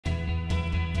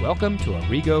Welcome to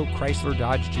Arrigo Chrysler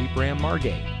Dodge Jeep Ram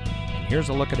Margate. And here's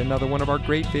a look at another one of our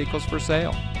great vehicles for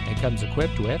sale. It comes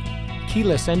equipped with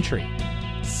keyless entry,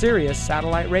 Sirius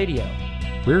satellite radio,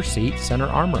 rear seat center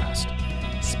armrest,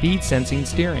 speed sensing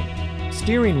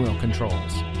steering wheel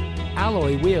controls,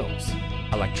 alloy wheels,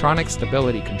 electronic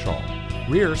stability control,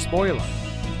 rear spoiler,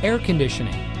 air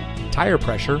conditioning, tire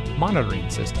pressure monitoring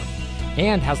system,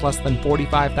 and has less than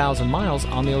 45,000 miles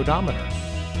on the odometer.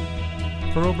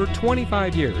 For over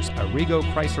 25 years, Arrigo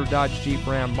Chrysler Dodge Jeep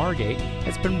Ram Margate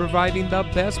has been providing the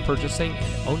best purchasing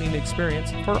and owning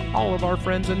experience for all of our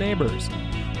friends and neighbors.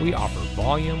 We offer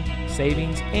volume,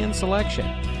 savings, and selection,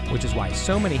 which is why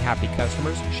so many happy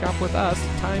customers shop with us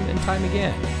time and time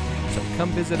again. So come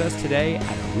visit us today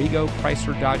at Arrigo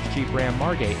Chrysler Dodge Jeep Ram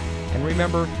Margate, and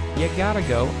remember, you gotta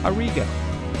go Arrigo.